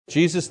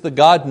Jesus the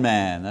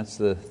God-man, that's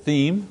the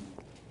theme.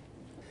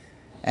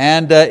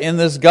 And in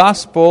this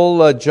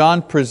gospel,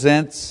 John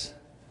presents,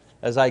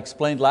 as I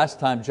explained last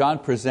time, John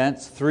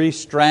presents three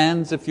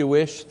strands, if you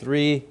wish,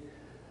 three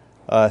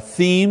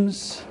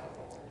themes,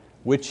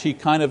 which he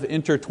kind of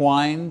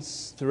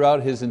intertwines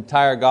throughout his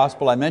entire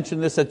gospel. I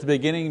mentioned this at the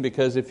beginning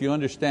because if you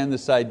understand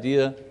this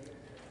idea,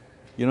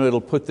 it'll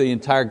put the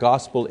entire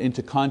gospel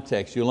into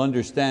context. You'll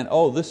understand,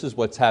 oh, this is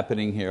what's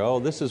happening here.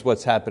 Oh, this is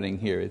what's happening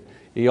here.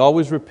 He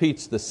always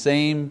repeats the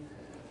same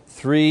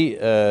three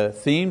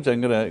themes.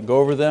 I'm going to go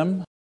over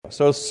them.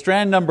 So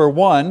strand number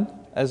one,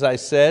 as I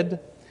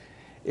said,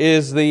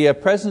 is the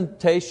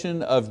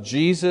presentation of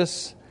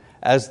Jesus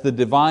as the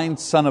divine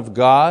Son of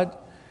God,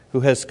 who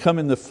has come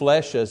in the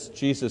flesh as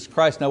Jesus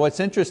Christ. Now what's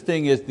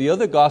interesting is the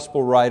other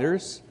gospel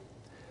writers,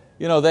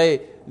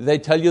 they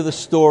tell you the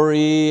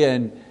story,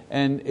 and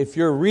if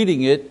you're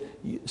reading it,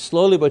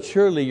 slowly but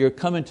surely you're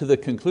coming to the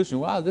conclusion,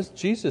 wow, this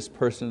Jesus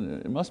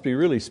person must be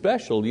really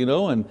special,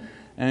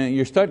 and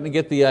you're starting to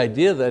get the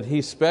idea that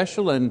He's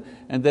special, and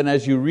then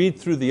as you read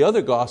through the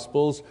other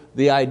Gospels,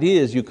 the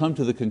idea is you come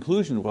to the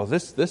conclusion, well,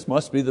 this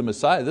must be the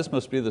Messiah, this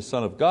must be the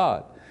Son of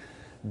God.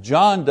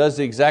 John does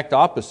the exact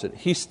opposite.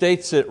 He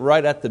states it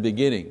right at the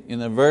beginning. In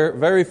the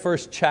very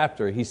first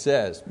chapter he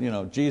says,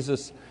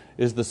 Jesus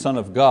is the Son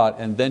of God,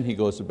 and then he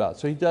goes about.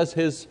 So he does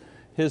his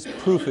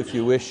proof, if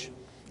you wish,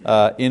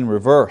 in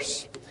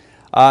reverse.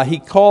 He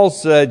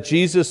calls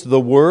Jesus the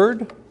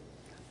Word,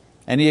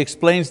 and he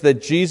explains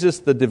that Jesus,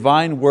 the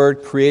divine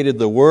Word, created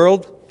the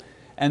world,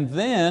 and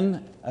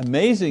then,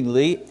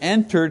 amazingly,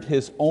 entered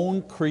His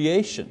own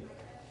creation.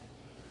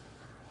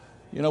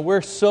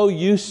 We're so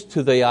used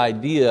to the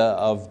idea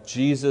of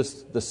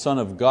Jesus, the Son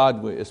of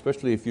God,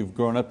 especially if you've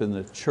grown up in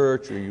the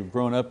church or you've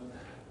grown up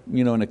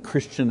in a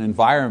Christian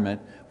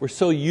environment. We're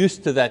so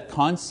used to that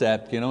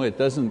concept, it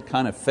doesn't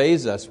kind of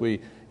faze us.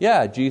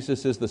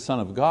 Jesus is the Son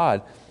of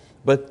God.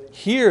 But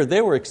here they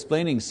were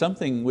explaining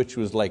something which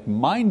was like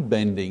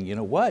mind-bending.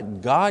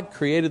 What? God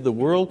created the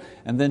world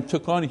and then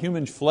took on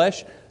human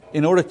flesh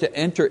in order to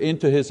enter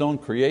into His own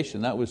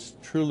creation. That was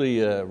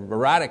truly a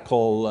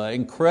radical,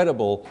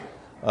 incredible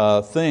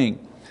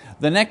thing.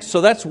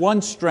 So that's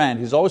one strand.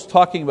 He's always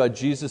talking about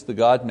Jesus the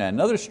God-man.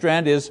 Another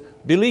strand is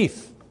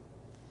belief.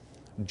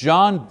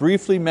 John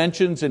briefly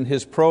mentions in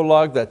his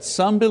prologue that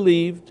some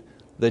believed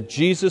that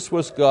Jesus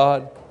was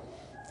God,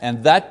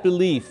 and that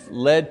belief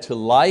led to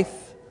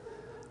life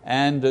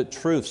and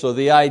truth. So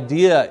the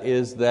idea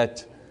is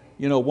that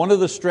one of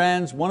the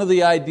strands, one of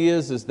the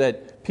ideas is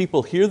that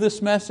people hear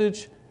this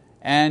message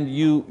and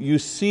you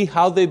see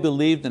how they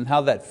believed and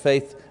how that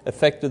faith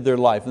affected their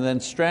life. And then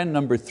strand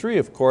number three,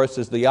 of course,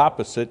 is the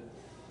opposite,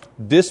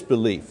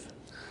 disbelief.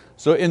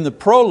 So in the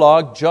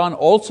prologue, John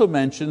also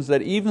mentions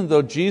that even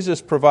though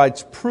Jesus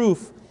provides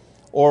proof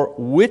or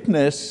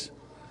witness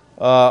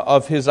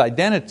of His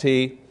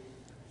identity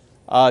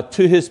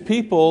to His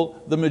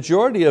people, the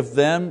majority of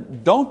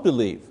them don't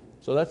believe.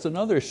 So that's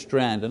another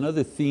strand,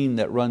 another theme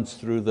that runs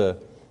through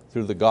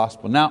the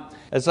gospel. Now,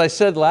 as I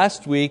said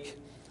last week,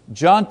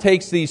 John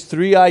takes these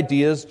three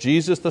ideas,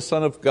 Jesus the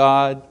Son of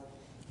God,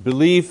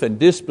 belief and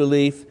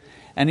disbelief,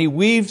 and he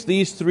weaves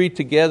these three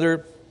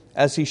together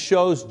as he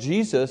shows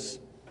Jesus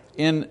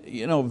in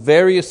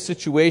various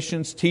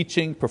situations,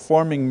 teaching,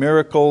 performing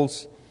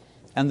miracles,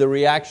 and the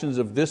reactions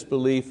of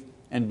disbelief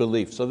and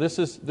belief. So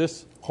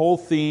this whole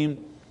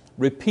theme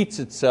repeats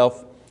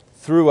itself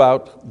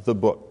throughout the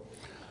book.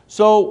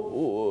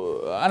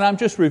 So, and I'm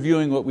just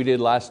reviewing what we did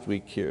last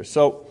week here.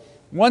 So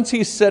once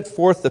he's set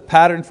forth the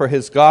pattern for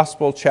his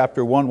gospel,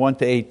 chapter 1, 1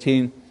 to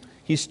 18,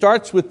 he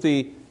starts with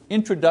the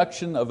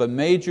introduction of a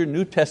major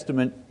New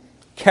Testament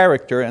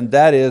character, and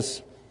that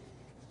is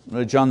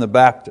John the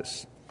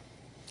Baptist.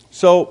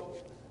 So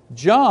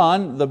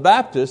John the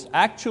Baptist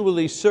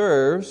actually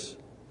serves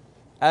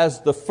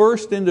as the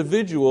first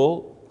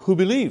individual who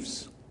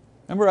believes.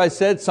 Remember I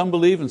said some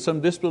believe and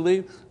some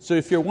disbelieve? So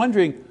if you're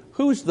wondering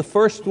who's the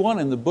first one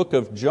in the book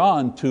of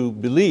John to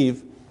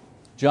believe,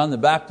 John the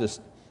Baptist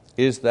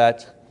is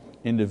that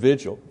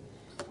individual.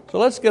 So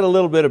let's get a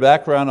little bit of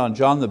background on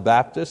John the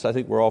Baptist. I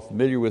think we're all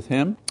familiar with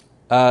him.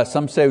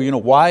 Some say,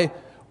 why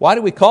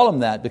do we call him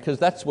that? Because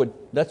that's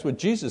what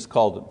Jesus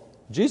called him.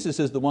 Jesus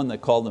is the one that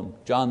called him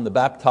John the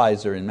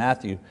Baptizer in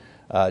Matthew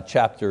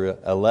chapter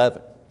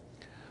 11.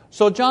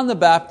 So John the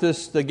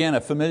Baptist, again,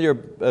 a familiar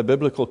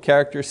biblical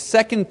character,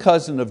 second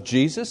cousin of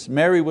Jesus.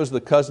 Mary was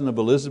the cousin of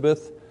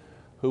Elizabeth,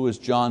 who was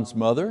John's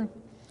mother.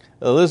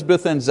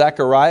 Elizabeth and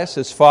Zacharias,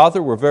 his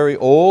father, were very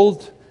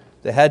old.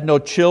 They had no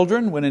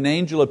children when an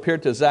angel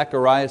appeared to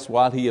Zacharias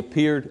while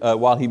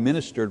he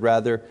ministered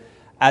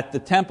at the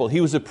temple.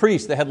 He was a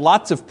priest. They had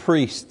lots of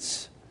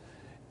priests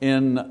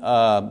in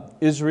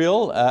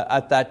Israel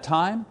at that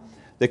time.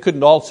 They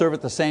couldn't all serve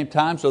at the same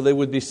time, so they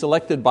would be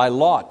selected by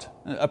lot.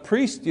 A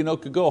priest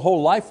could go a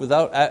whole life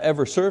without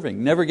ever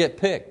serving, never get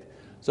picked.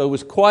 So it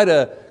was quite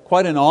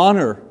an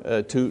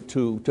honor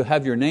to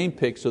have your name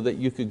picked so that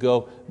you could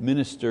go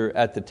minister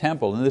at the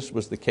temple. And this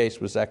was the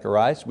case with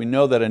Zacharias. We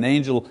know that an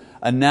angel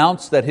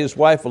announced that his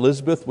wife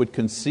Elizabeth would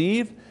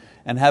conceive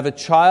and have a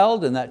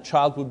child, and that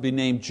child would be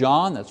named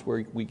John. That's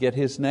where we get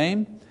his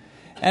name.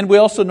 And we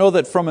also know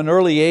that from an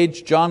early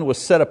age, John was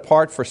set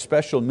apart for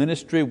special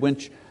ministry,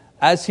 which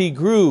as he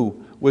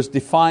grew was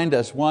defined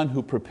as one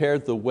who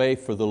prepared the way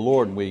for the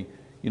Lord. And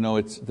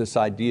this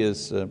idea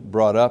is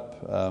brought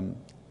up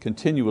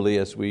continually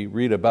as we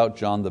read about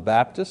John the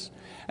Baptist.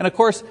 And of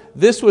course,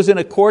 this was in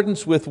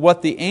accordance with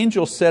what the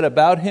angel said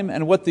about him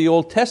and what the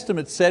Old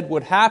Testament said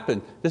would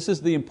happen. This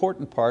is the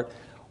important part.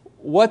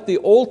 What the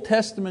Old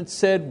Testament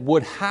said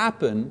would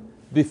happen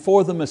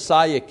before the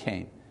Messiah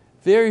came.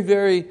 Very,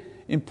 very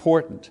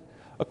important.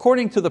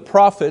 According to the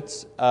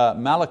prophets,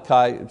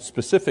 Malachi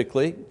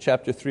specifically,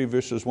 chapter 3,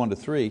 verses 1 to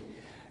 3,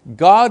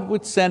 God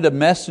would send a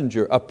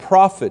messenger, a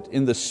prophet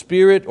in the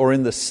spirit or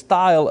in the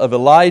style of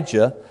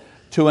Elijah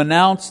to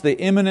announce the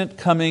imminent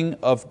coming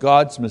of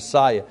God's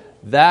Messiah.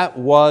 That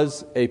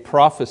was a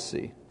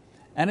prophecy.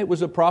 And it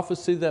was a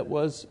prophecy that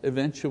was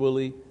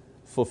eventually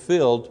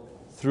fulfilled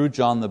through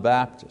John the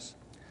Baptist.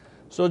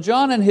 So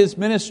John and his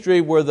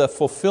ministry were the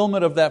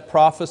fulfillment of that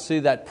prophecy,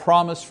 that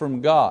promise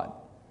from God.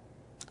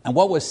 And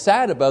what was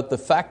sad about the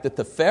fact that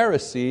the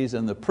Pharisees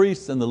and the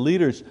priests and the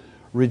leaders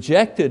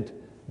rejected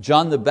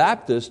John the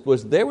Baptist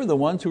was they were the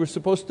ones who were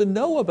supposed to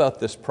know about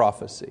this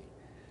prophecy.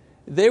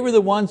 They were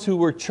the ones who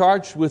were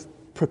charged with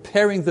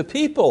preparing the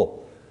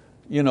people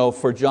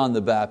for John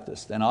the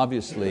Baptist. And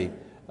obviously,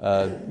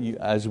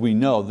 as we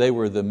know, they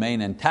were the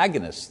main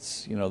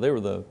antagonists. They were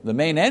the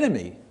main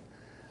enemy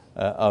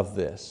of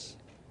this.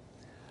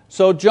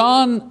 So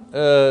John,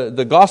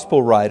 the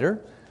gospel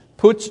writer,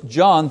 puts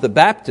John the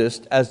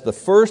Baptist as the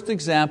first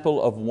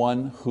example of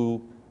one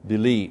who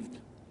believed.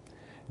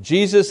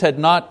 Jesus had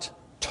not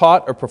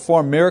taught or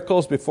performed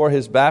miracles before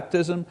his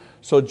baptism,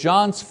 so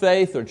John's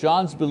faith or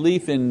John's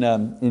belief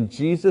in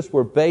Jesus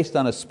were based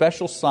on a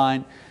special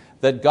sign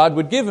that God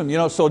would give him.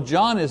 So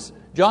John is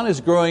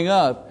growing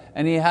up,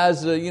 and he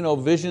has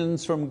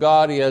visions from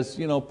God. He has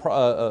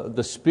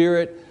the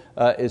Spirit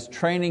is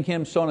training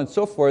him, so on and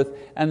so forth.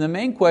 And the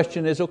main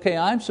question is, okay,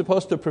 I'm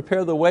supposed to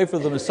prepare the way for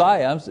the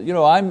Messiah.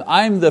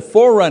 I'm the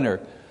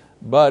forerunner,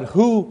 but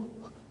how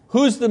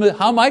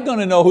am I going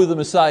to know who the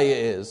Messiah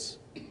is?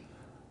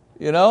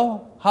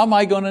 How am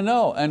I going to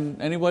know?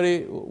 And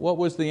anybody, what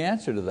was the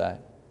answer to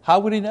that? How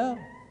would he know?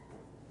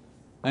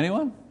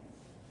 Anyone?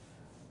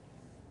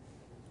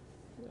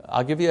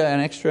 I'll give you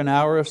an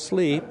hour of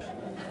sleep.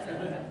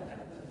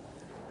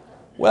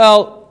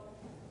 Well,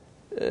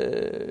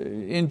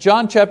 in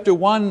John chapter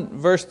 1,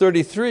 verse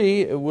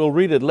 33, we'll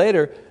read it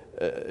later,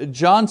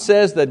 John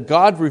says that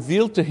God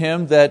revealed to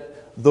him that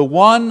the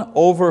one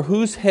over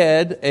whose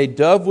head a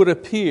dove would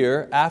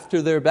appear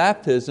after their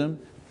baptism,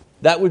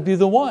 that would be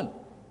the one.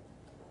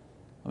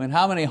 I mean,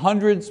 how many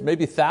hundreds,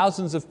 maybe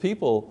thousands of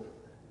people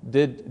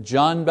did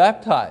John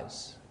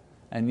baptize?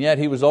 And yet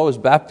he was always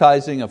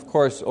baptizing, of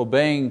course,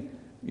 obeying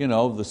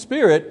the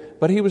Spirit,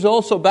 but he was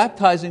also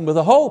baptizing with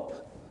a hope.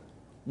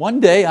 One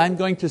day I'm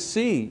going to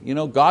see,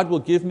 God will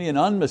give me an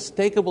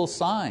unmistakable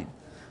sign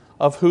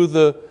of who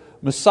the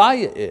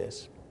Messiah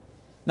is.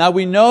 Now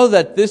we know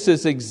that this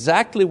is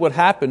exactly what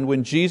happened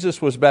when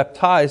Jesus was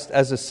baptized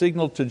as a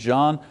signal to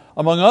John,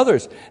 among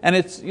others. And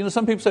it's,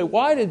 some people say,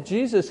 why did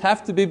Jesus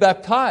have to be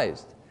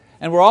baptized?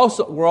 And we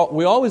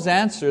always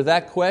answer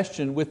that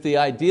question with the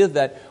idea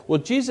that, well,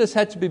 Jesus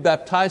had to be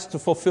baptized to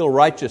fulfill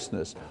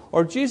righteousness,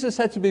 or Jesus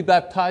had to be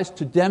baptized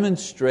to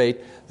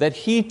demonstrate that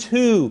He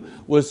too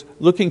was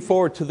looking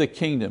forward to the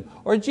kingdom,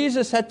 or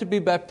Jesus had to be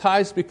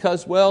baptized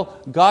because, well,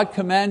 God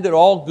commanded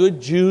all good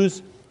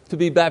Jews to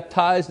be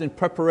baptized in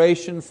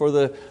preparation for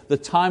the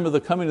time of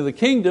the coming of the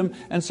kingdom.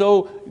 And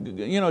so,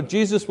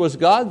 Jesus was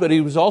God, but He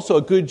was also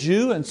a good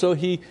Jew, and so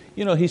He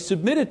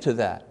submitted to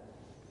that.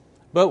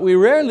 But we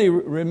rarely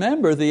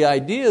remember the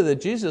idea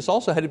that Jesus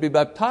also had to be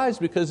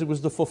baptized because it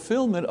was the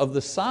fulfillment of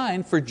the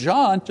sign for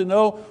John to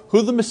know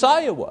who the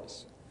Messiah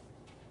was.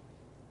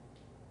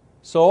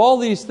 So all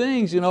these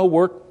things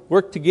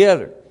work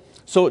together.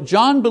 So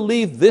John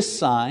believed this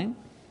sign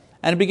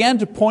and began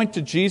to point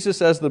to Jesus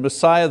as the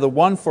Messiah, the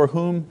one for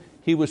whom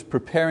he was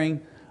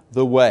preparing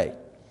the way.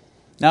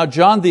 Now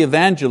John the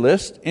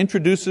evangelist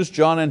introduces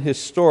John and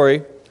his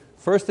story,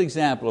 first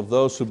example of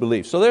those who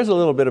believe. So there's a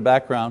little bit of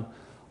background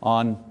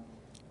on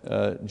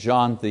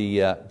John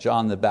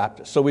the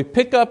Baptist. So we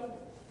pick up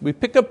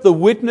the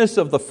witness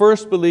of the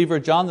first believer,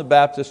 John the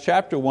Baptist,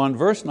 chapter 1,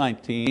 verse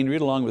 19. Read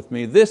along with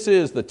me. This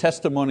is the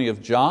testimony of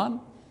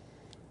John,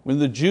 when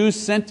the Jews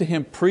sent to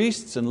him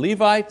priests and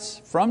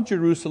Levites from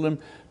Jerusalem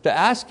to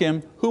ask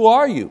him, "Who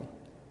are you?"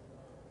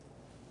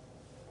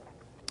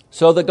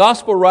 So the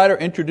gospel writer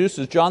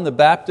introduces John the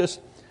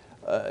Baptist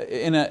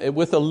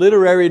with a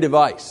literary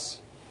device.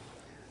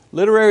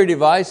 Literary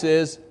device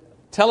is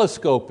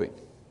telescoping.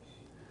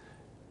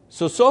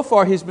 So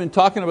far he's been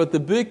talking about the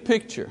big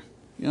picture.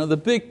 The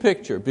big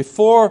picture.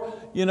 Before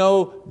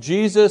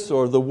Jesus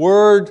or the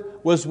Word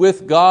was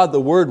with God, the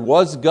Word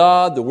was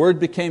God, the Word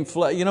became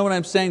flesh. You know what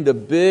I'm saying? The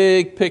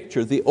big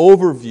picture, the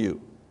overview.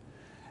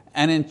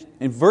 And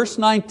in verse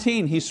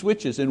 19 he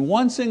switches. In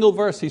one single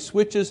verse he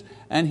switches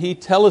and he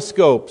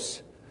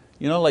telescopes.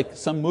 Like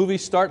some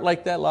movies start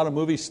like that. A lot of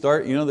movies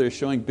start, they're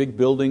showing big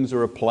buildings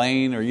or a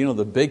plane or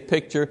the big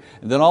picture,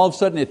 and then all of a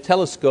sudden it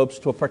telescopes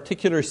to a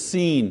particular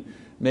scene,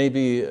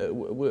 maybe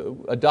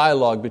a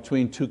dialogue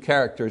between two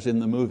characters in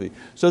the movie.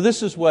 So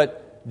this is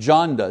what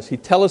John does. He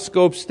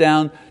telescopes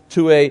down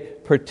to a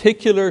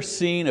particular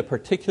scene, a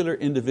particular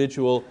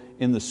individual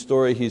in the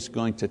story he's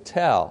going to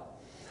tell.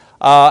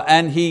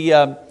 And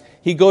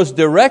he goes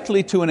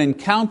directly to an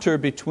encounter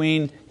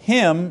between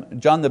him,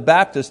 John the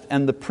Baptist,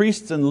 and the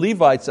priests and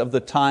Levites of the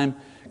time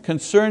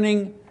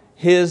concerning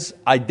his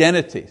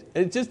identity.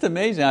 It's just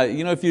amazing.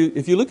 If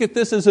you look at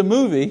this as a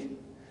movie,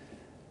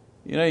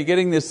 you're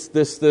getting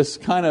this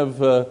kind of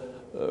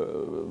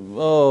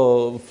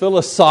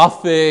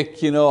philosophic,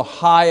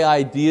 high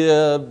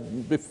idea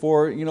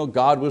before,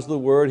 God was the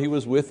Word, He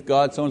was with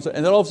God, so and so.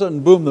 And then all of a sudden,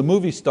 boom, the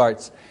movie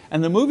starts.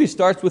 And the movie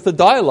starts with a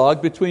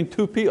dialogue between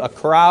two people, a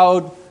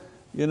crowd,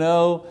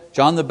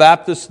 John the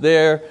Baptist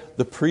there,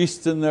 the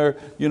priests in their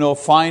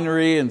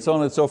finery and so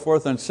on and so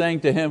forth, and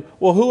saying to him,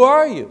 well, who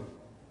are you?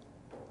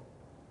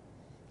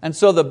 And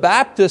so the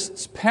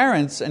Baptist's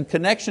parents and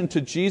connection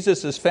to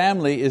Jesus'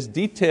 family is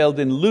detailed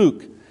in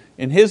Luke,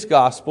 in his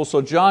gospel.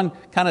 So John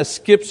kind of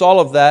skips all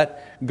of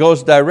that,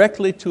 goes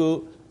directly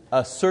to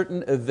a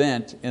certain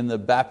event in the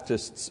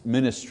Baptist's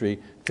ministry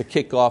to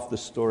kick off the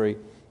story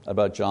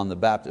about John the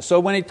Baptist.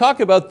 So when he talks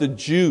about the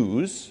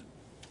Jews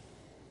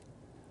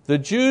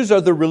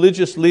are the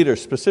religious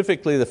leaders,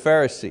 specifically the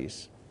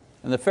Pharisees.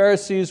 And the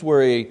Pharisees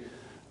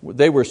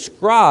were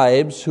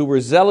scribes who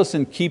were zealous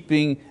in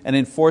keeping and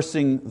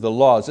enforcing the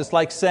laws. It's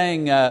like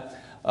saying one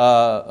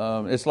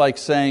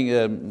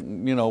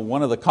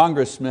of the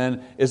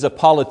congressmen is a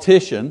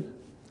politician.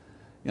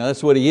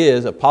 That's what he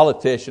is, a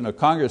politician, a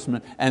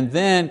congressman.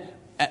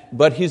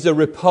 But he's a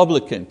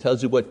Republican.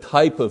 Tells you what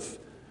type of,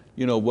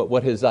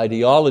 what his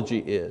ideology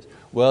is.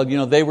 Well,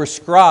 they were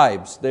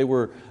scribes. They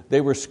were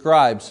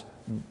scribes,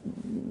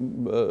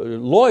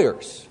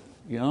 lawyers.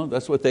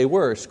 That's what they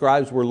were.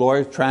 Scribes were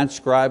lawyers,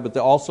 transcribed, but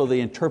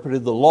they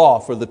interpreted the law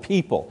for the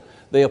people.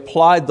 They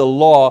applied the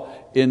law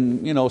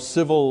in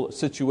civil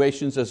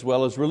situations as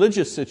well as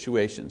religious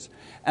situations.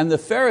 And the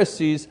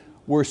Pharisees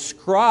were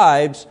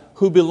scribes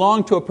who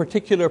belonged to a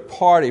particular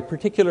party, a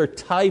particular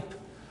type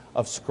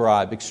of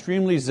scribe,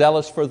 extremely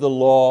zealous for the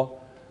law,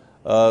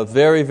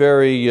 very,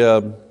 very,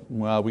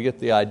 we get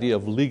the idea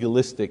of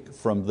legalistic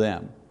from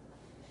them.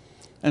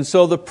 And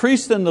so the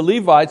priests and the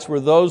Levites were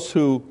those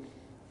who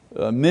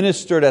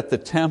ministered at the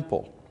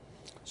temple.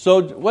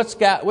 So what's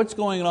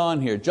going on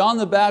here? John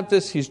the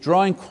Baptist, he's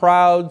drawing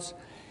crowds.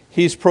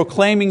 He's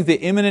proclaiming the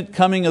imminent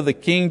coming of the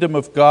kingdom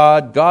of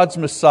God, God's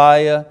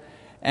Messiah.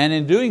 And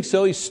in doing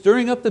so, he's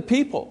stirring up the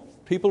people.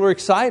 People are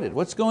excited.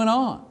 What's going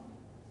on?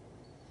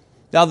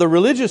 Now the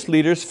religious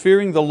leaders,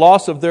 fearing the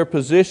loss of their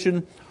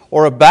position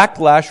or a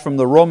backlash from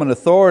the Roman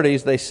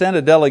authorities, they sent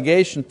a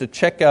delegation to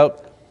check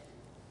out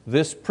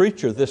this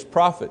preacher, this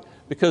prophet.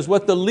 Because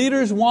what the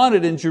leaders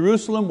wanted in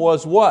Jerusalem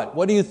was what?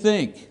 What do you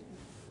think?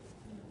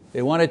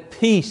 They wanted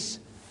peace.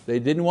 They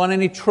didn't want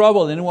any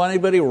trouble. They didn't want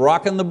anybody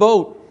rocking the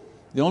boat.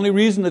 The only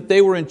reason that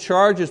they were in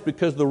charge is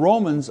because the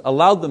Romans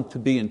allowed them to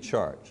be in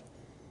charge.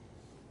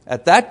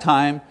 At that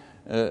time,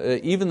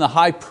 even the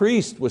high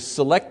priest was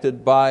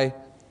selected by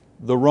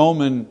the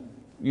Roman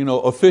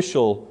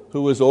official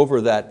who was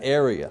over that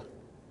area.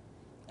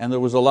 And there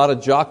was a lot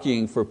of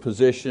jockeying for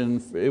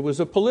position. It was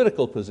a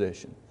political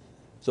position.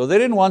 So they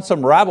didn't want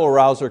some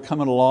rabble-rouser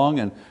coming along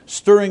and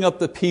stirring up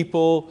the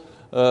people,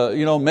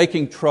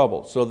 making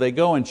trouble. So they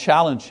go and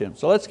challenge him.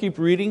 So let's keep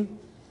reading.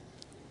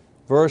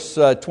 Verse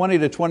 20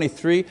 to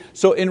 23.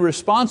 So in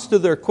response to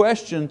their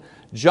question,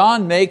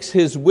 John makes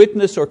his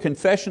witness or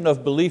confession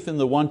of belief in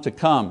the one to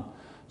come.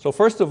 So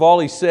first of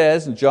all he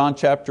says in John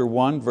chapter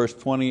 1, verse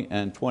 20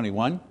 and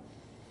 21,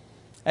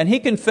 and he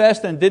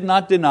confessed and did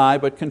not deny,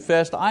 but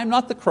confessed, I am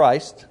not the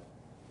Christ.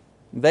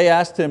 They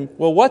asked him,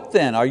 well, what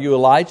then? Are you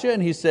Elijah?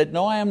 And he said,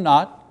 no, I am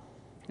not.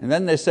 And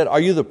then they said, are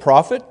you the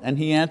prophet? And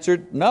he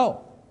answered,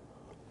 no.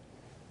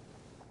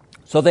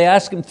 So they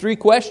asked him 3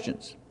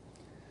 questions.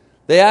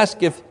 They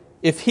asked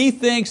if he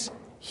thinks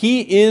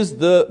he is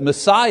the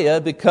Messiah,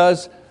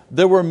 because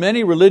there were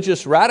many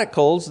religious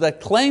radicals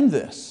that claimed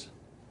this.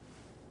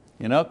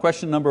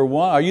 Question number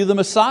 1, are you the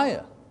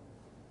Messiah?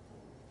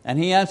 And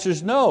he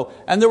answers no.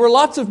 And there were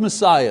lots of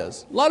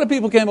messiahs. A lot of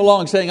people came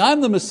along saying,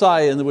 I'm the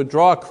Messiah, and they would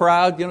draw a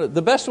crowd.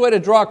 The best way to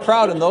draw a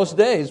crowd in those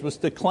days was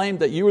to claim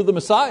that you were the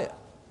Messiah.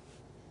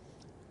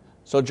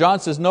 So John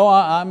says, no,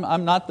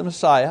 I'm not the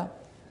Messiah.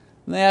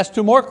 And they asked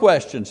 2 more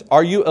questions.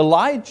 Are you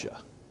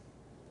Elijah?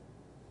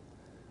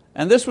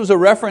 And this was a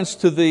reference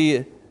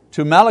to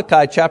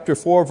Malachi chapter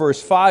 4,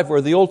 verse 5,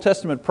 where the Old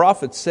Testament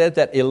prophet said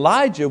that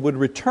Elijah would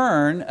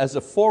return as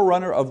a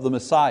forerunner of the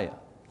Messiah.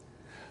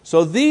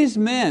 So these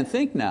men,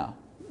 think now,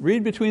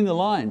 read between the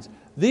lines,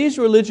 these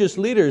religious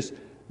leaders,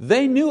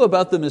 they knew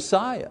about the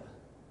Messiah.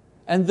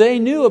 And they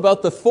knew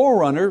about the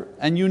forerunner,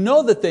 and you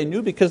know that they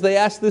knew because they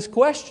asked this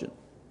question.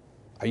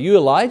 Are you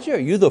Elijah? Are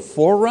you the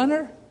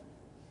forerunner?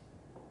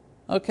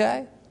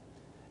 Okay.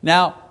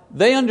 Now,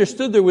 they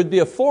understood there would be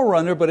a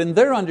forerunner, but in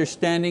their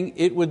understanding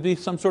it would be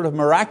some sort of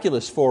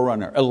miraculous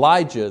forerunner.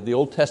 Elijah, the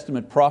Old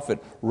Testament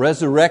prophet,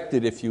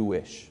 resurrected if you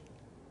wish.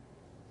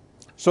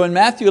 So in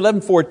Matthew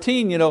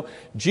 11:14,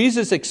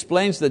 Jesus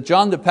explains that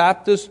John the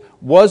Baptist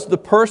was the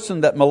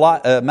person that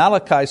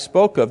Malachi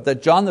spoke of,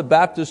 that John the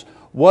Baptist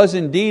was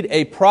indeed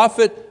a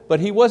prophet,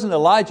 but he wasn't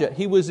Elijah.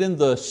 He was in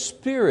the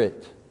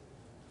spirit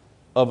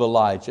of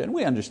Elijah. And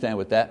we understand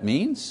what that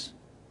means.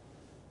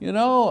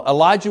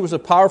 Elijah was a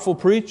powerful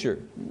preacher.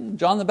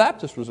 John the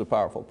Baptist was a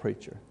powerful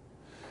preacher.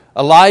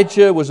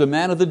 Elijah was a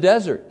man of the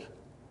desert.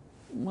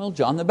 Well,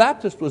 John the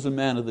Baptist was a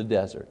man of the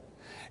desert.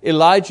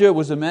 Elijah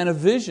was a man of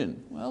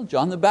vision. Well,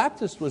 John the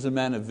Baptist was a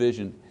man of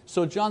vision.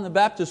 So John the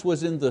Baptist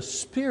was in the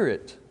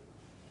spirit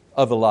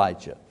of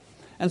Elijah.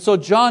 And so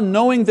John,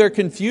 knowing their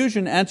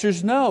confusion,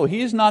 answers no.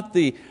 He is not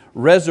the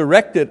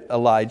resurrected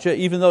Elijah,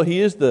 even though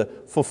he is the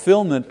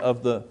fulfillment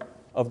of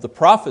the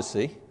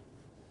prophecy.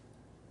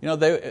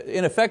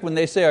 In effect, when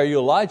they say, "Are you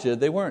Elijah?"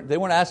 they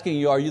weren't asking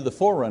you, "Are you the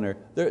forerunner?"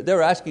 They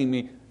were asking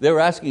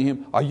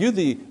him, "Are you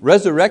the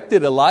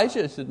resurrected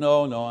Elijah?" He said,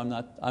 "No, I'm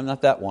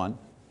not that one."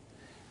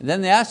 And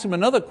then they asked him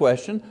another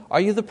question,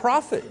 "Are you the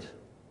prophet?"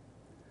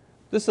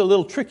 This is a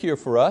little trickier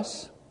for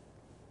us.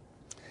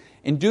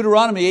 In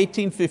Deuteronomy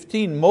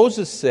 18:15,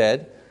 Moses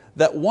said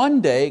that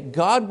one day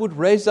God would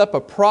raise up a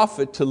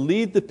prophet to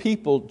lead the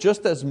people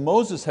just as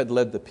Moses had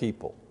led the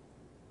people.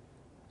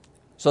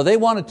 So they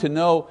wanted to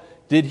know,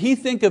 did he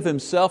think of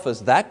himself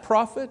as that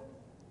prophet?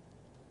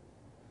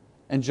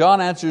 And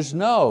John answers,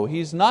 no,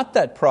 he's not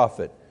that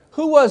prophet.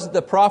 Who was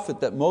the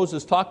prophet that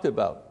Moses talked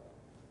about?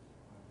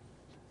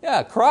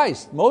 Yeah,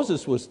 Christ.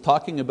 Moses was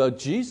talking about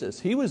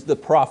Jesus. He was the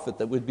prophet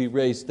that would be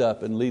raised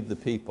up and lead the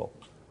people.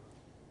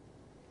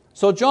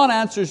 So John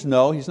answers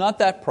no, he's not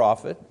that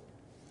prophet.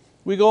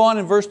 We go on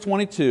in verse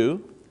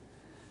 22,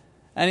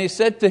 and he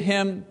said to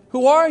him,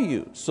 "Who are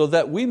you? So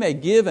that we may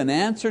give an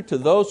answer to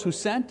those who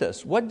sent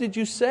us. What did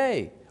you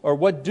say? Or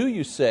what do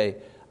you say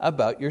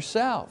about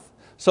yourself?"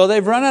 So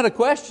they've run out of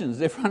questions.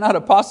 They've run out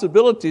of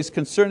possibilities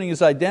concerning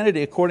his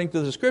identity according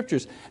to the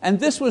Scriptures. And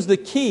this was the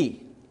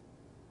key.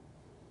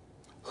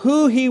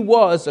 Who he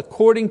was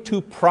according to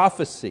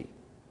prophecy.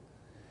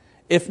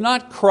 If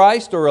not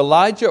Christ or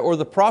Elijah or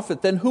the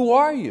prophet, then who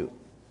are you?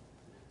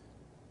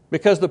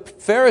 Because the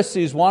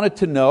Pharisees wanted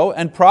to know,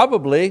 and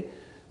probably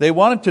they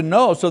wanted to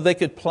know so they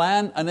could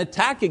plan an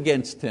attack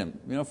against him.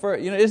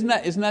 Isn't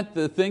that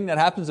the thing that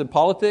happens in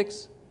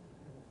politics?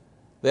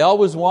 They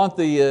always want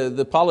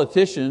the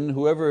politician,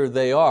 whoever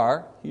they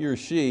are, he or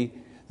she,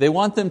 they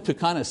want them to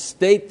kind of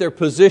state their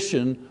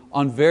position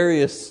on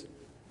various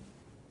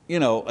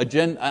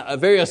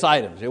various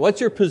items. What's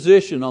your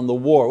position on the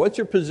war? What's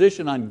your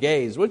position on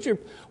gays? What's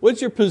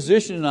your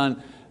position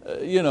on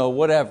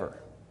whatever?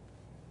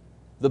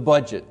 The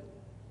budget.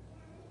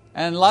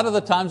 And a lot of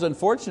the times,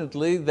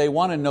 unfortunately, they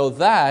want to know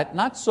that,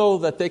 not so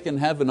that they can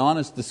have an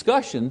honest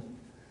discussion.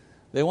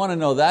 They want to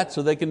know that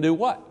so they can do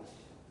what?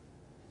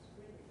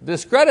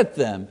 Discredit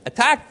them,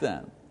 attack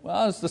them.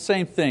 Well, it's the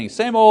same thing,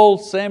 same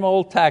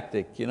old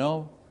tactic.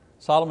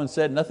 Solomon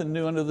said, nothing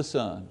new under the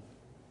sun.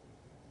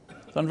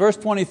 So in verse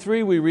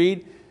 23 we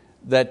read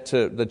that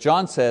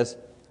John says,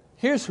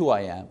 here's who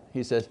I am.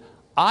 He says,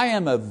 I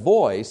am a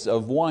voice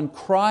of one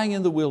crying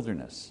in the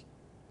wilderness.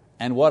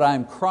 And what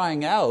I'm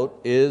crying out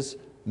is,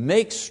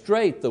 make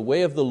straight the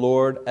way of the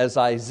Lord, as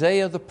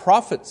Isaiah the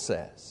prophet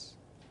says.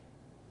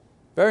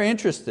 Very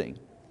interesting.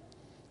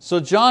 So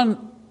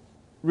John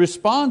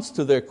responds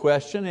to their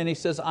question and he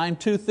says, I'm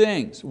two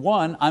things.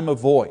 One, I'm a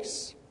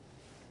voice.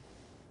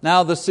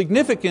 Now the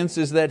significance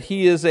is that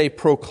he is a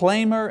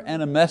proclaimer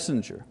and a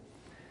messenger.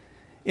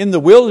 In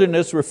the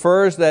wilderness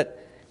refers that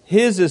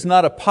his is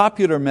not a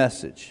popular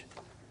message.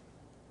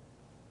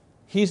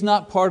 He's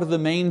not part of the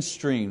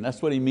mainstream.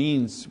 That's what he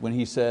means when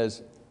he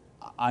says,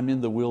 I'm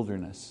in the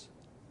wilderness.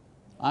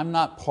 I'm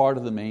not part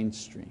of the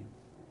mainstream.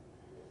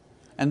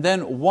 And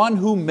then one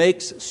who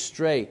makes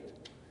straight.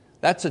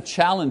 That's a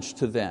challenge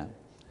to them.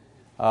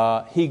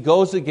 He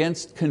goes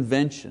against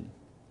convention.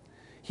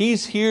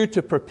 He's here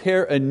to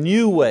prepare a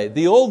new way.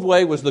 The old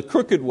way was the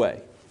crooked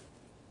way.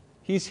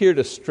 He's here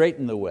to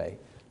straighten the way,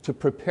 to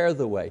prepare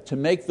the way, to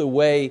make the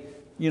way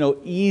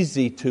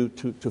easy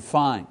to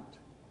find.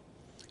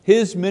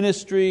 His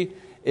ministry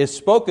is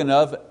spoken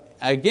of,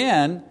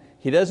 again,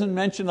 he doesn't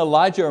mention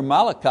Elijah or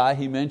Malachi,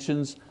 he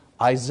mentions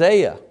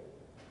Isaiah.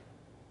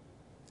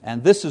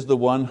 And this is the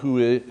one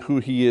who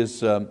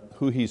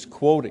he's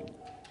quoting.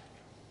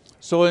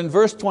 So in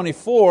verse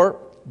 24,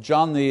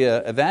 John the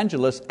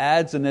evangelist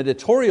adds an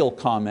editorial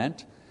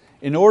comment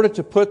in order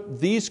to put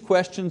these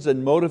questions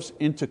and motives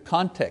into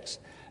context.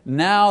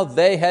 Now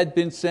they had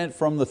been sent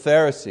from the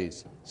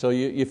Pharisees. So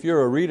if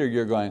you're a reader,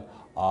 you're going,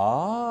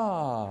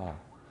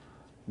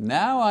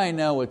 now I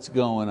know what's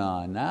going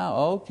on. Now,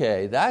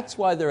 okay, that's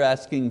why they're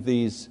asking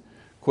these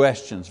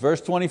questions. Verse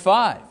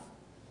 25,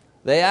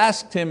 they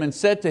asked him and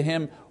said to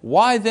him,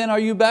 why then are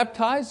you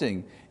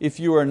baptizing if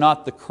you are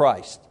not the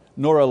Christ,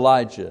 nor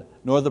Elijah,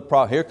 nor the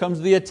prophet? Here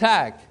comes the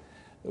attack.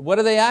 What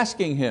are they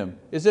asking him?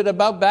 Is it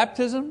about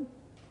baptism?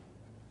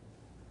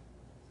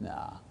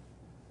 Nah.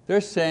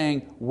 They're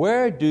saying,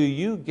 where do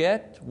you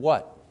get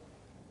what?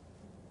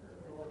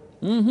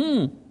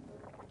 Who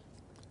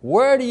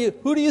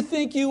do you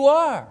think you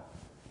are?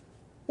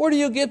 Where do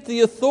you get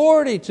the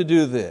authority to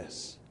do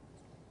this?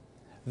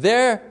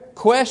 Their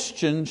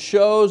question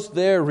shows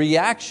their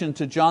reaction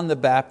to John the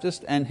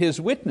Baptist and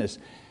his witness.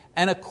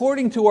 And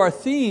according to our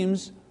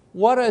themes,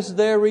 what is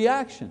their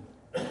reaction?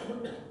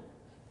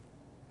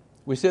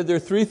 We said there are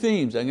three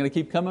themes. I'm going to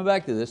keep coming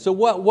back to this. So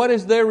what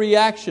is their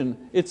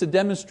reaction? It's a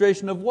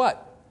demonstration of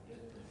what?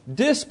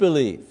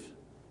 Disbelief.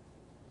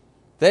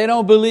 They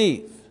don't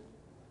believe.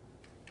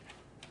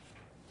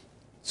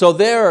 So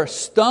they're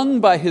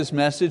stung by his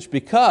message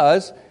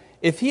because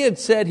if he had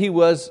said he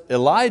was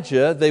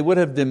Elijah, they would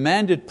have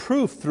demanded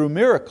proof through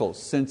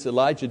miracles, since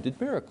Elijah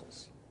did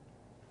miracles.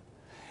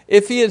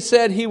 If he had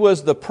said he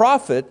was the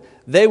prophet,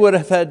 they would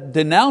have had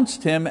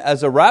denounced him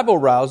as a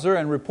rabble-rouser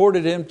and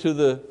reported him to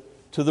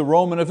the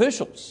Roman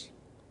officials.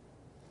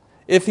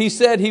 If he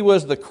said he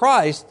was the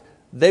Christ,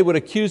 they would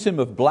accuse him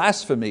of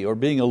blasphemy or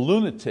being a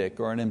lunatic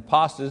or an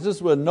impostor.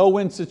 This was a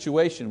no-win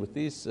situation with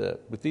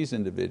these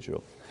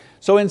individuals.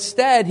 So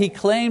instead, he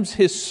claims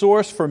his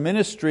source for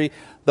ministry,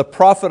 the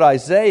prophet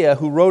Isaiah,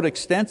 who wrote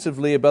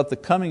extensively about the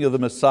coming of the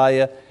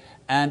Messiah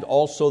and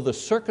also the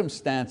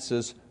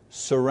circumstances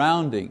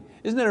surrounding.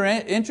 Isn't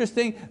it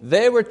interesting?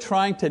 They were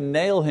trying to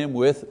nail him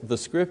with the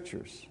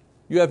Scriptures.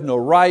 You have no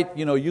right,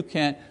 you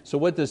can't. So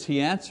what does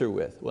he answer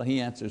with? Well, he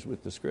answers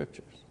with the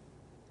Scriptures.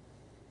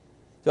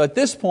 So at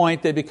this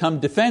point, they become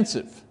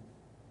defensive.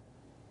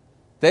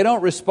 They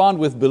don't respond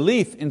with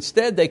belief.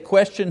 Instead, they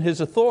question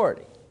his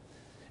authority.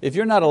 If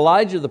you're not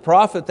Elijah the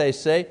prophet, they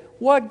say,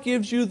 what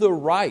gives you the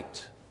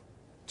right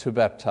to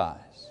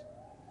baptize?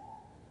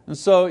 And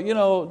so,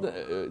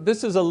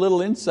 this is a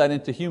little insight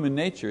into human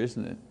nature,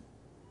 isn't it?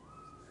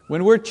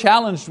 When we're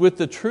challenged with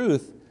the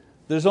truth,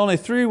 there's only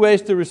three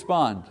ways to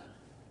respond.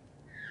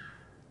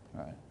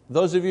 All right.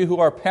 Those of you who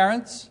are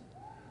parents,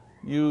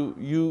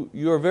 you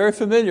are very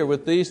familiar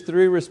with these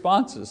three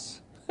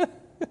responses.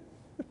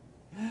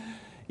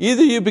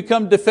 Either you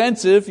become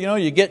defensive,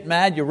 you get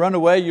mad, you run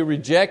away, you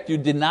reject, you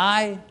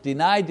deny.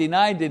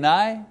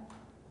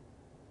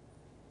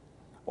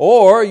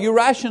 Or you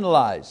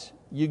rationalize.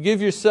 You give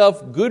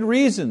yourself good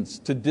reasons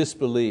to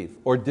disbelieve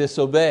or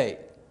disobey.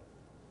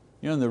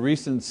 In the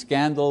recent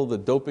scandal, the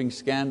doping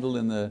scandal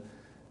in the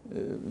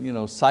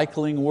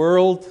cycling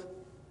world,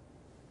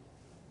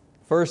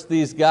 first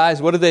these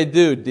guys, what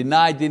do?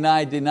 Deny.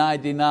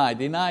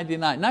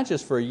 Not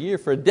just for a year,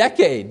 for a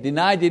decade.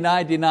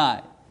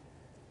 Deny.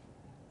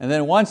 And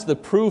then once the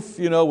proof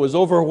was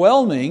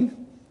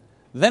overwhelming,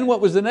 then what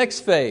was the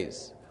next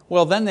phase?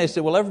 Well, then they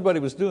said, everybody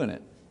was doing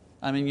it.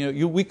 I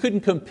mean, we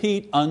couldn't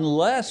compete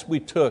unless we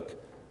took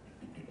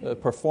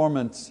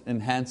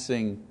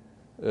performance-enhancing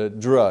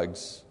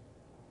drugs.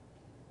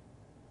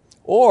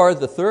 Or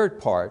the third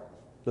part,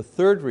 the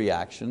third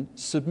reaction,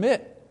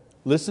 submit.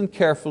 Listen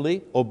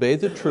carefully, obey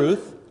the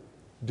truth,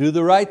 do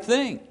the right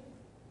thing.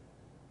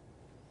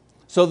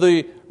 So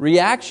the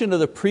reaction of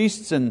the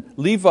priests and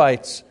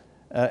Levites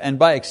and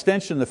by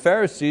extension the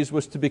Pharisees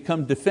was to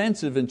become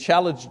defensive and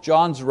challenge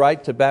John's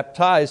right to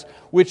baptize,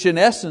 which in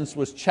essence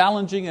was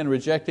challenging and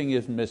rejecting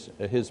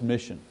his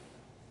mission.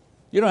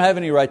 You don't have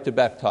any right to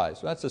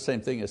baptize. Well, that's the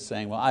same thing as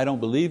saying, I don't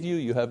believe you,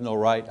 you have no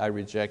right, I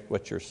reject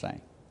what you're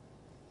saying.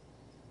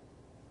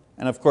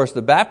 And of course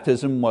the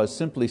baptism was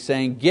simply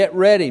saying, get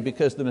ready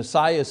because the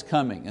Messiah is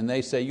coming. And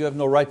they say, you have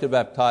no right to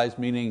baptize,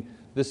 meaning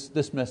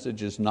this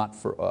message is not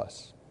for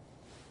us.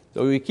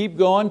 So we keep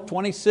going,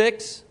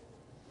 26.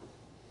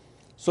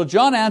 So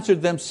John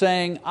answered them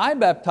saying, I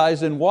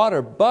baptize in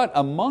water, but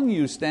among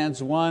you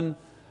stands one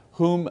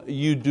whom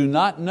you do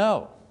not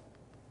know.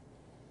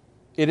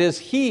 It is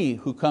he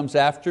who comes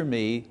after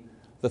me,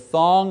 the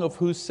thong of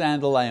whose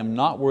sandal I am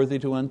not worthy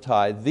to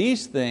untie.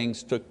 These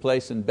things took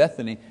place in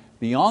Bethany,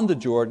 beyond the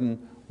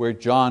Jordan, where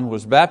John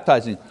was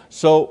baptizing.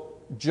 So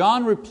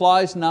John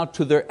replies now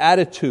to their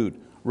attitude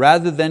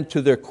rather than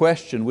to their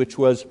question, which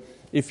was,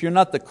 if you're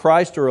not the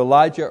Christ or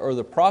Elijah or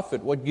the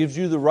prophet, what gives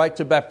you the right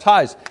to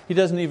baptize? He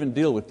doesn't even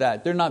deal with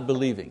that. They're not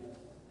believing.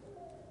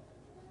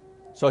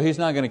 So he's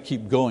not going to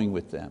keep going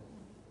with them.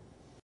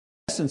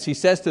 In essence, he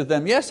says to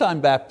them, yes,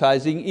 I'm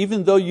baptizing,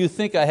 even though you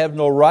think I have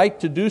no right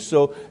to do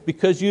so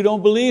because you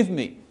don't believe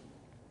me.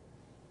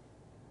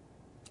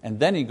 And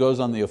then he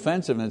goes on the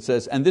offensive and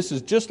says, and this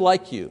is just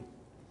like you.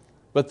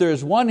 But there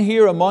is one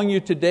here among you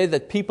today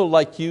that people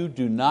like you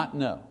do not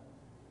know.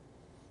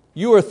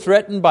 You are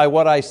threatened by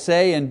what I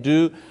say and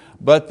do,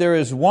 but there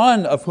is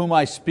one of whom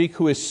I speak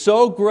who is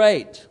so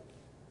great,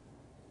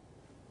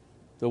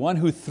 the one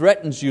who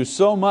threatens you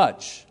so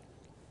much,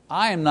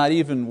 I am not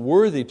even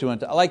worthy to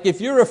enter. Like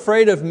if you're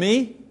afraid of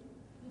me,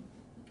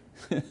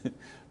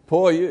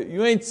 boy,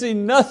 you ain't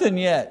seen nothing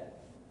yet.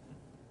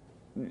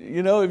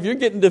 If you're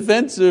getting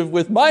defensive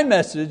with my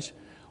message,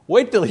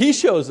 wait till he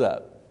shows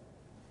up.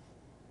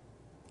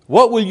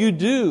 What will you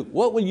do?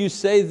 What will you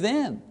say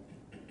then?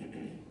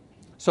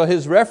 So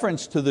his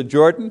reference to the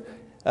Jordan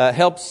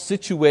helps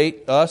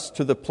situate us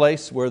to the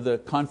place where the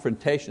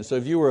confrontation. So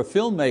if you were a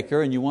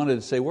filmmaker and you wanted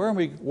to say, where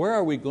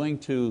are we going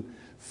to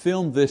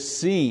film this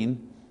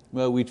scene?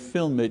 Well, we'd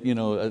film it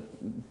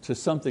to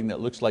something that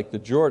looks like the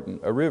Jordan,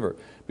 a river,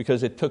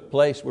 because it took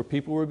place where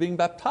people were being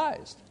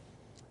baptized.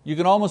 You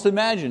can almost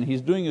imagine,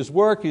 he's doing his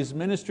work, his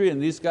ministry,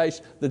 and these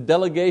guys, the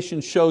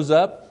delegation shows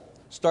up,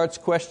 starts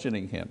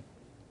questioning him.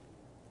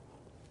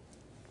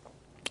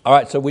 All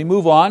right, so we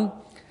move on.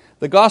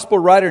 The gospel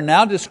writer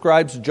now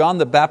describes John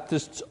the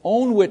Baptist's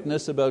own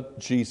witness about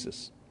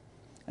Jesus.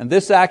 And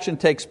this action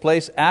takes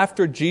place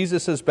after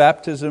Jesus'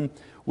 baptism,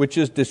 which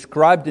is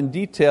described in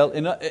detail.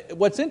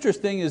 What's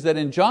interesting is that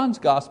in John's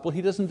gospel,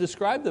 he doesn't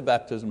describe the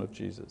baptism of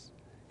Jesus.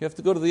 You have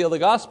to go to the other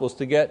gospels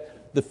to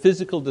get the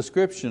physical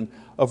description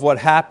of what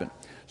happened.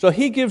 So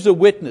he gives a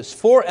witness,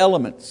 4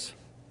 elements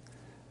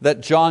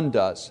that John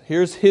does.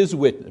 Here's his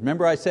witness.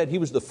 Remember I said he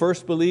was the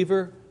first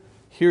believer?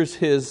 Here's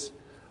his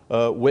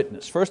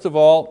witness. First of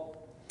all,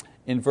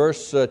 in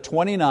verse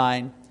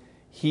 29,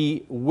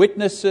 he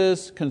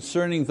witnesses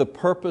concerning the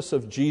purpose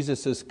of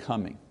Jesus'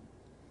 coming.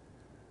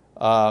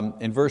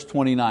 In verse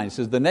 29, it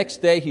says, the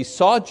next day he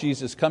saw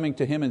Jesus coming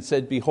to him and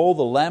said, behold,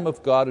 the Lamb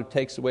of God who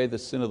takes away the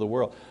sin of the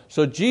world.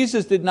 So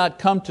Jesus did not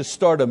come to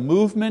start a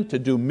movement, to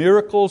do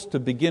miracles, to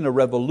begin a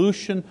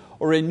revolution,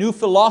 or a new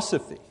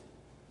philosophy.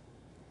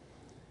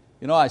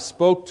 I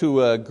spoke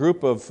to a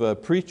group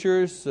of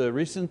preachers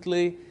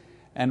recently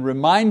and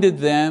reminded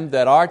them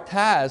that our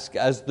task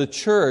as the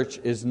church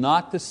is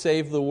not to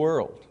save the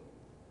world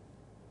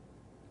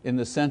in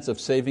the sense of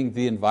saving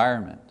the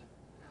environment.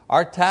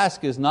 Our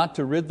task is not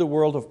to rid the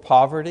world of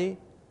poverty.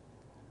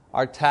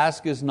 Our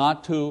task is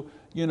not to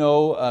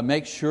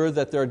make sure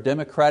that there are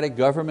democratic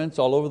governments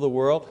all over the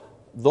world.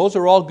 Those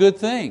are all good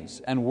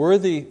things and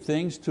worthy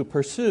things to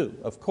pursue,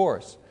 of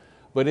course.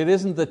 But it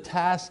isn't the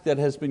task that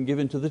has been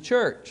given to the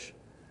church.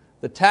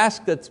 The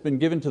task that's been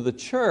given to the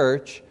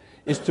church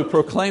is to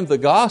proclaim the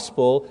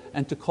gospel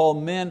and to call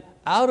men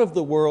out of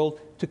the world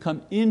to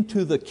come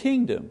into the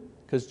kingdom.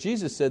 Because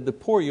Jesus said, the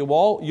poor,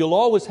 you'll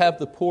always have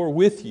the poor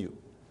with you.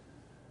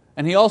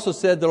 And He also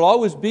said there'll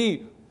always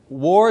be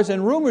wars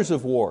and rumors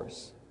of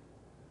wars.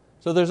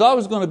 So there's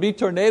always going to be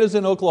tornadoes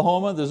in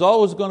Oklahoma, there's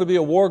always going to be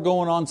a war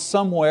going on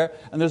somewhere,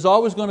 and there's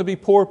always going to be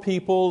poor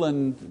people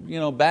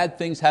and bad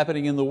things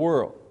happening in the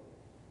world.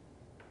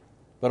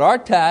 But our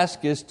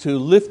task is to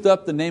lift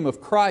up the name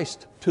of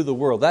Christ to the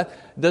world. That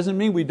doesn't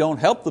mean we don't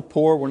help the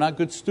poor, we're not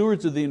good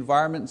stewards of the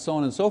environment and so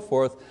on and so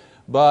forth,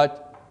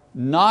 but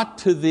not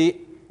to the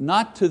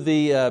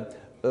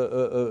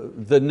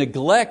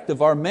neglect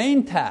of our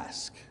main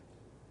task,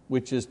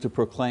 which is to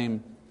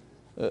proclaim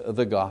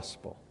the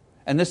gospel.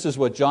 And this is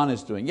what John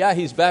is doing. Yeah,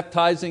 he's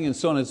baptizing and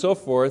so on and so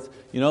forth,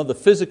 the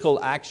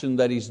physical action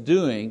that he's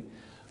doing,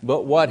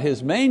 but what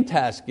his main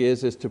task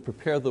is to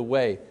prepare the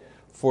way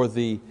for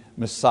the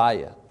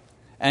Messiah.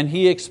 And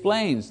he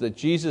explains that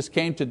Jesus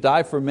came to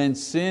die for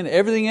men's sin.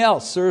 Everything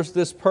else serves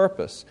this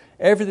purpose.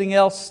 Everything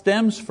else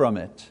stems from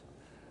it.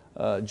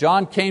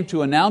 John came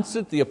to announce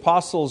it. The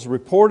apostles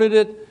reported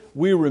it.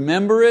 We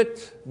remember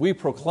it. We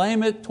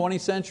proclaim it 20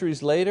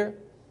 centuries later.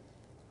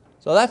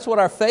 So that's what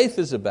our faith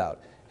is about.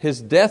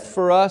 His death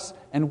for us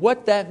and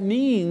what that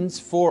means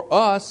for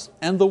us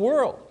and the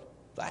world.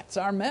 That's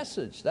our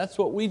message. That's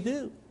what we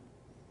do.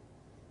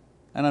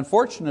 And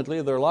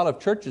unfortunately, there are a lot of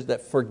churches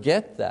that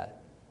forget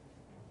that.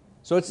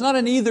 So it's not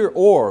an either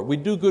or. We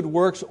do good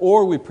works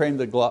or we preach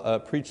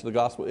the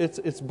gospel.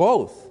 It's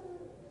both.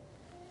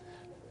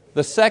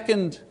 The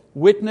second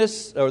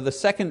witness, or the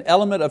second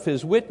element of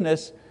his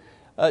witness,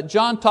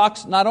 John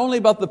talks not only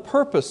about the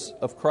purpose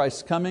of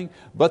Christ's coming,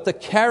 but the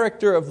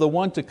character of the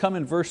one to come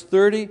in verse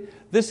 30.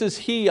 This is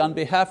he on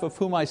behalf of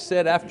whom I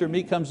said, after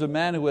me comes a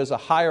man who has a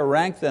higher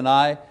rank than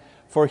I,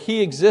 for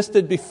he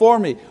existed before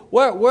me.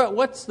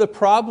 What's the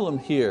problem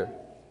here?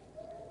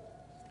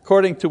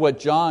 According to what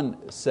John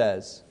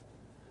says,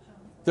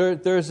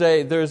 there's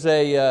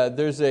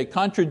a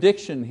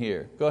contradiction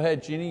here. Go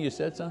ahead, Jeannie, you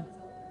said something?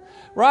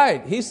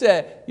 Right, he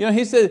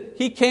said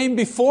he came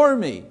before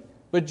me.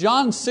 But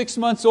John's 6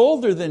 months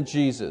older than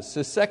Jesus,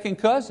 his second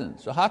cousin.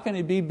 So how can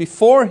he be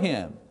before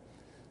him?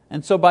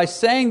 And so by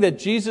saying that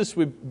Jesus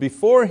was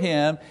before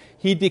him,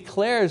 he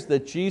declares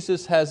that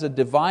Jesus has a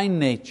divine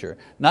nature,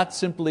 not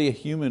simply a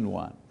human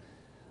one.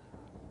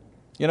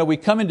 We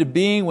come into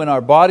being when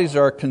our bodies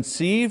are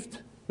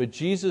conceived, but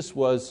Jesus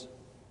was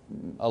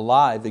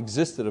alive,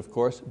 existed of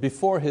course,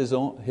 before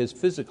his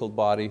physical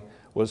body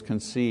was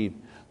conceived.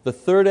 The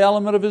third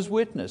element of his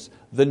witness,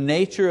 the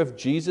nature of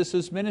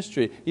Jesus'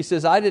 ministry. He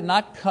says, I did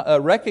not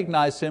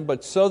recognize him,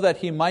 but so that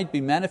he might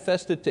be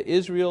manifested to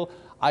Israel,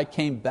 I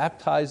came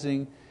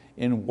baptizing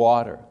in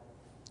water.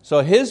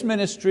 So his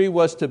ministry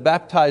was to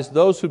baptize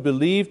those who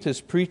believed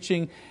his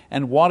preaching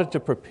and wanted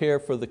to prepare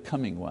for the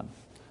coming one.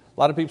 A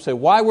lot of people say,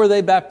 why were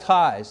they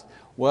baptized?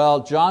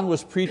 Well, John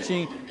was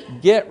preaching,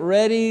 get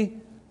ready.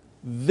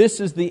 This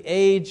is the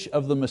age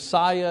of the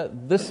Messiah.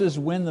 This is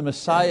when the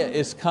Messiah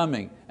is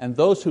coming. And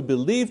those who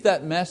believed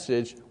that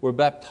message were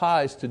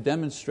baptized to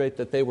demonstrate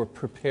that they were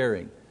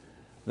preparing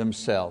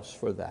themselves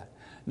for that.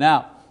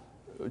 Now,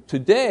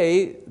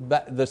 today,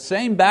 the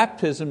same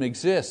baptism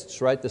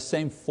exists, right? The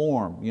same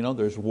form.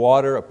 There's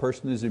water, a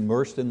person is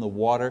immersed in the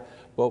water,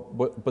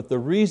 but the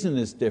reason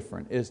is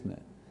different, isn't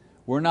it?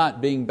 We're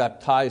not being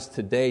baptized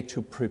today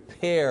to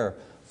prepare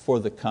for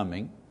the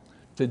coming.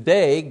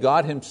 Today,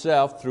 God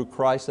Himself, through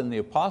Christ and the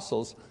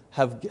apostles,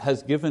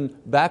 has given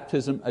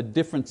baptism a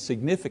different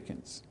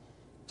significance.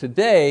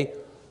 Today,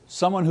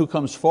 someone who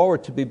comes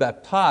forward to be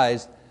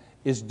baptized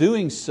is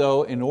doing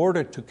so in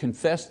order to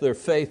confess their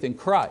faith in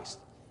Christ.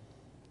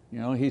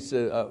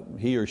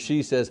 He or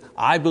she says,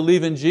 I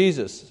believe in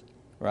Jesus,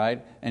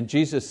 right? And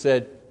Jesus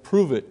said,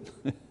 prove it.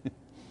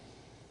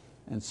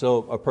 And so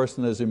a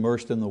person is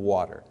immersed in the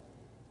water.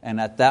 And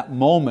at that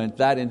moment,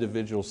 that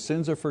individual's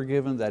sins are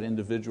forgiven, that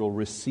individual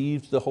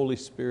receives the Holy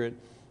Spirit,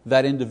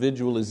 that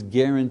individual is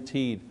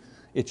guaranteed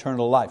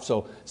eternal life.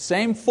 So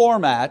same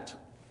format,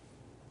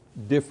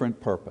 different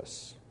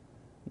purpose.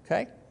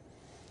 Okay?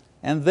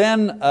 And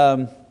then,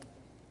 where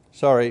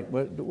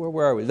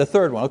are we? The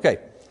third one, okay.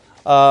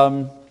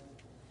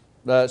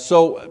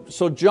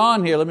 So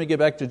John here, let me get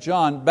back to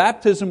John.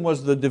 Baptism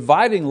was the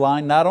dividing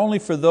line not only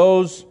for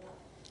those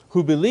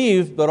who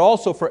believed, but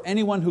also for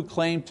anyone who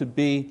claimed to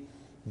be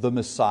the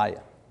Messiah.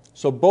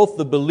 So both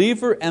the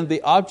believer and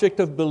the object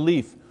of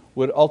belief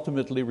would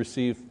ultimately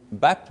receive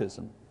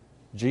baptism.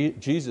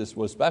 Jesus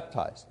was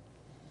baptized.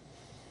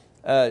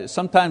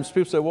 Sometimes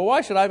people say, well, why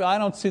should I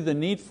don't see the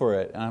need for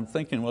it. And I'm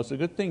thinking, well, it's a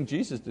good thing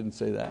Jesus didn't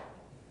say that.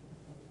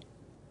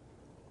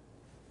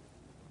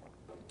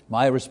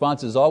 My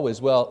response is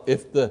always, well,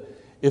 if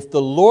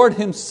the Lord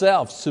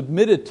Himself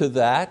submitted to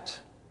that,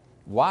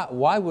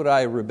 why would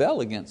I rebel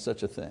against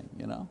such a thing?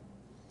 All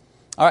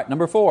right,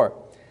 number 4.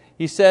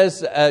 He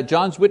says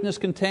John's witness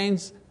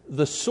contains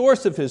the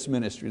source of his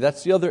ministry.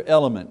 That's the other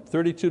element,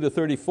 32 to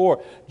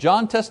 34.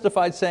 John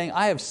testified saying,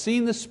 I have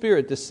seen the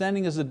Spirit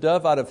descending as a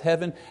dove out of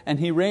heaven, and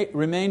He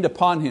remained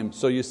upon Him.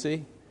 So you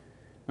see,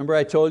 remember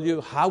I told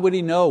you, how would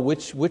he know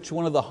which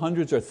one of the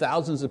hundreds or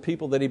thousands of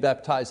people that he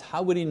baptized,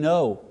 how would he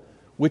know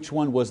which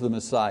one was the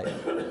Messiah?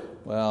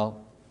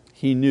 Well,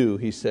 he knew,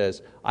 he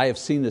says, I have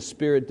seen the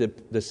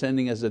Spirit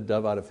descending as a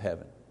dove out of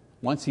heaven.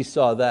 Once he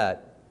saw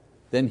that,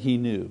 then he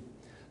knew.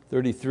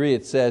 33,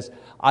 it says,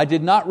 I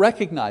did not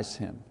recognize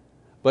Him,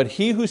 but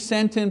He who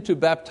sent Him to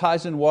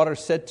baptize in water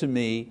said to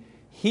me,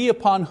 He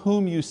upon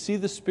whom you see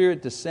the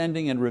Spirit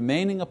descending and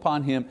remaining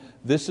upon Him,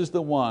 this is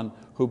the one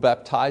who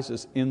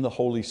baptizes in the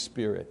Holy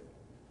Spirit.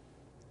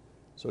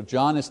 So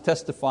John is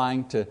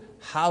testifying to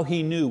how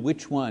he knew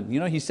which one.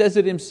 He says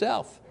it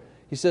himself.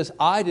 He says,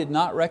 I did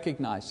not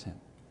recognize Him.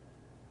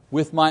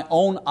 With my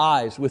own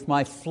eyes, with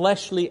my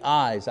fleshly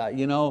eyes.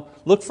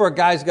 Look for a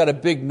guy who's got a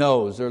big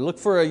nose, or look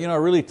for a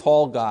really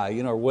tall guy,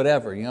 or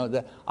whatever.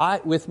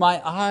 With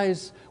my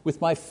eyes, with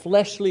my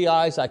fleshly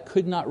eyes, I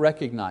could not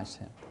recognize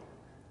Him.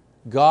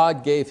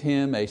 God gave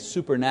him a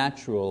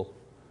supernatural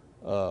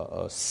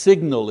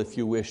signal, if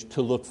you wish,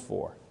 to look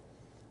for,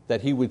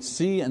 that he would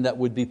see and that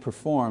would be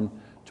performed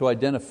to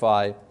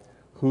identify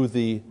who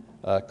the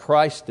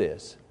Christ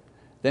is.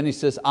 Then he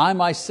says, I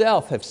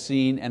myself have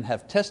seen and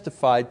have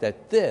testified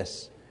that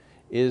this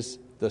is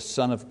the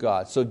Son of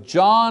God. So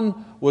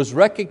John was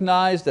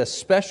recognized as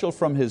special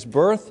from his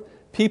birth.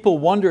 People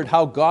wondered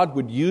how God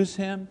would use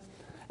him.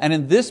 And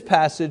in this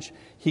passage,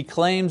 he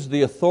claims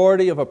the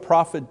authority of a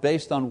prophet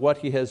based on what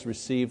he has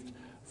received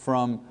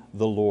from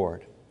the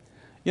Lord.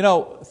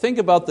 Think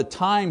about the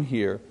time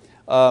here.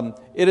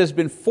 It has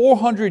been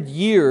 400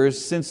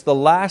 years since the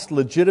last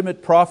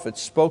legitimate prophet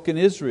spoke in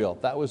Israel.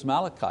 That was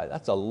Malachi.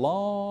 That's a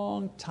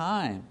long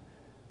time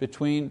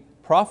between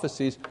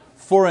prophecies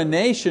for a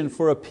nation,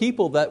 for a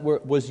people that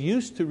was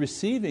used to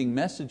receiving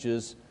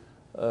messages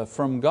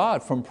from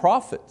God, from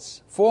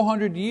prophets.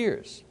 400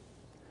 years.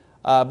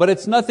 But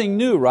it's nothing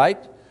new,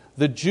 right?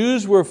 The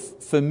Jews were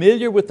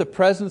familiar with the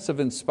presence of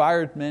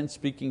inspired men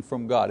speaking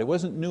from God. It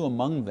wasn't new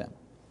among them.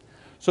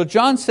 So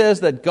John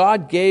says that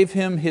God gave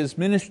him his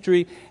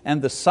ministry,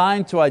 and the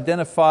sign to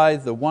identify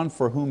the one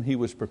for whom he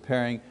was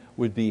preparing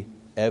would be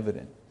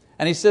evident.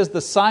 And he says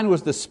the sign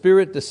was the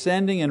Spirit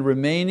descending and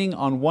remaining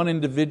on one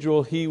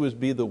individual. He would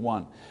be the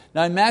one.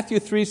 Now in Matthew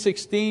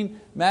 3:16,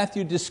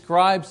 Matthew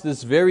describes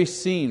this very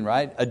scene,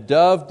 right? A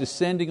dove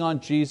descending on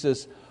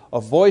Jesus,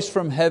 a voice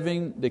from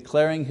heaven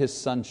declaring His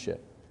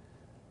sonship.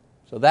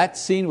 So that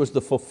scene was the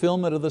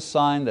fulfillment of the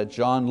sign that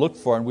John looked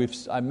for.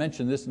 And I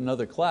mentioned this in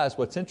another class.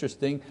 What's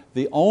interesting,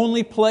 the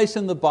only place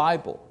in the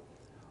Bible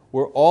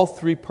where all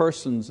three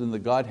persons in the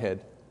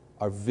Godhead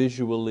are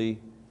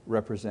visually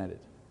represented.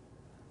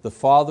 The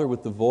Father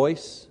with the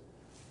voice,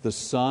 the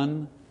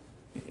Son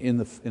in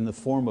the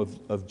form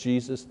of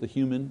Jesus, the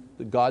human,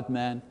 the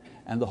God-man,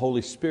 and the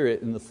Holy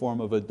Spirit in the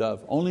form of a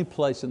dove. Only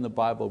place in the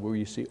Bible where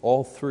you see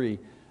all three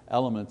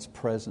elements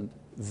present,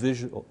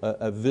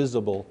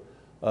 visible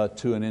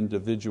to an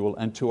individual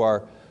and to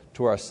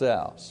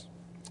ourselves.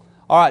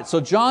 All right,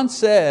 so John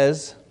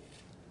says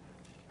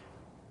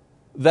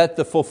that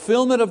the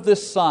fulfillment of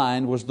this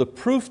sign was the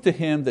proof to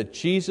him that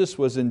Jesus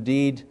was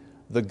indeed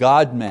the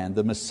God-man,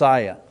 the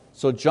Messiah.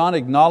 So John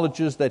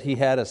acknowledges that he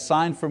had a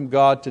sign from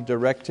God to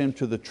direct him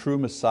to the true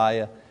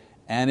Messiah,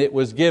 and it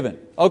was given.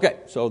 Okay,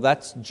 so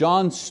that's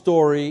John's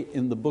story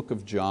in the book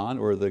of John,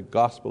 or the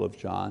Gospel of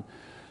John.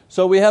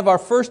 So we have our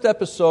first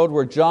episode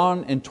where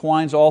John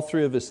entwines all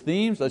three of his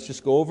themes. Let's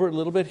just go over it a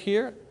little bit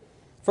here.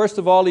 First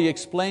of all, he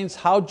explains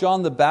how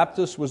John the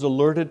Baptist was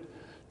alerted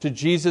to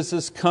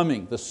Jesus'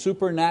 coming, the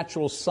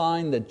supernatural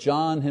sign that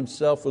John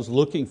himself was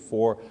looking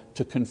for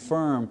to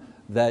confirm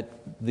that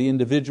the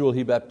individual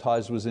he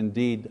baptized was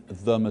indeed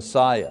the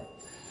Messiah.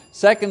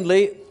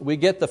 Secondly, we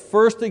get the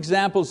first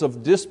examples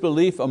of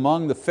disbelief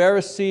among the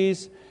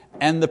Pharisees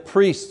and the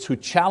priests who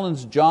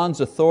challenged John's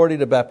authority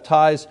to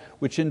baptize,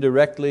 which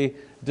indirectly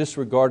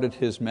disregarded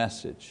his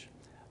message.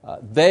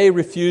 They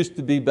refused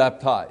to be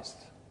baptized.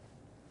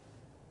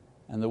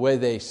 And the way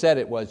they said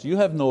it was, you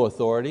have no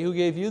authority. Who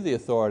gave you the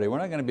authority? We're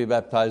not going to be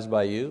baptized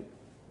by you.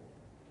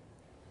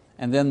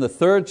 And then the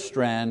third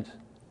strand,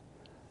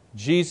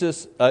 John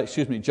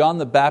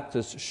the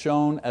Baptist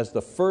shown as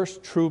the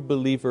first true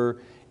believer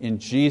in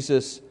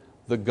Jesus,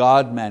 the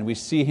God-man. We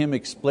see him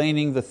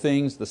explaining the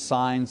things, the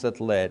signs that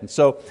led. And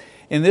so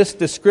in this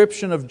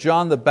description of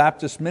John the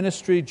Baptist's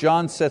ministry,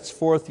 John sets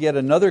forth yet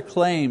another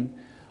claim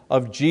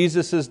of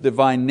Jesus'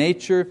 divine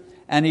nature,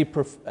 and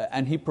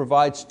he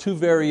provides two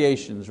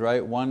variations,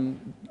 right?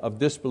 One of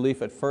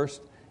disbelief at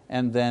first,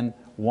 and then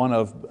one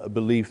of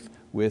belief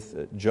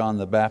with John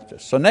the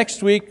Baptist. So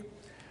next week,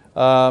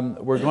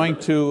 we're going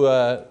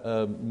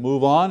to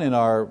move on in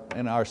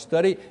our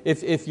study.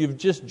 If you've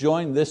just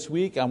joined this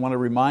week, I want to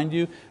remind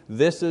you,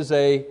 this is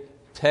a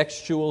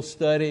textual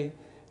study.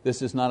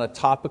 This is not a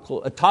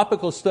topical. A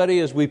topical study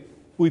is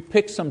we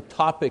pick some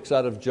topics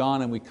out of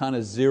John and we kind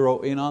of zero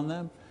in on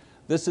them.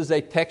 This is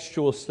a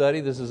textual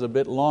study. This is a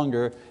bit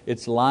longer.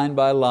 It's line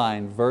by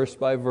line, verse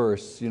by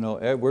verse.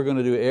 We're going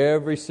to do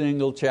every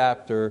single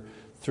chapter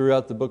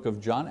throughout the book of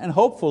John. And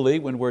hopefully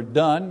when we're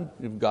done,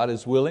 if God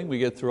is willing, we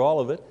get through all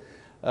of it,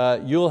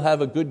 you'll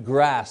have a good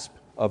grasp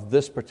of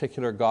this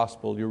particular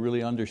gospel. You'll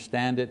really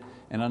understand it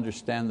and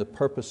understand the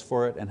purpose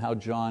for it and how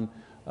John,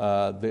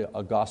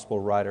 a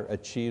gospel writer,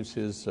 achieves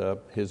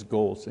his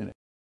goals in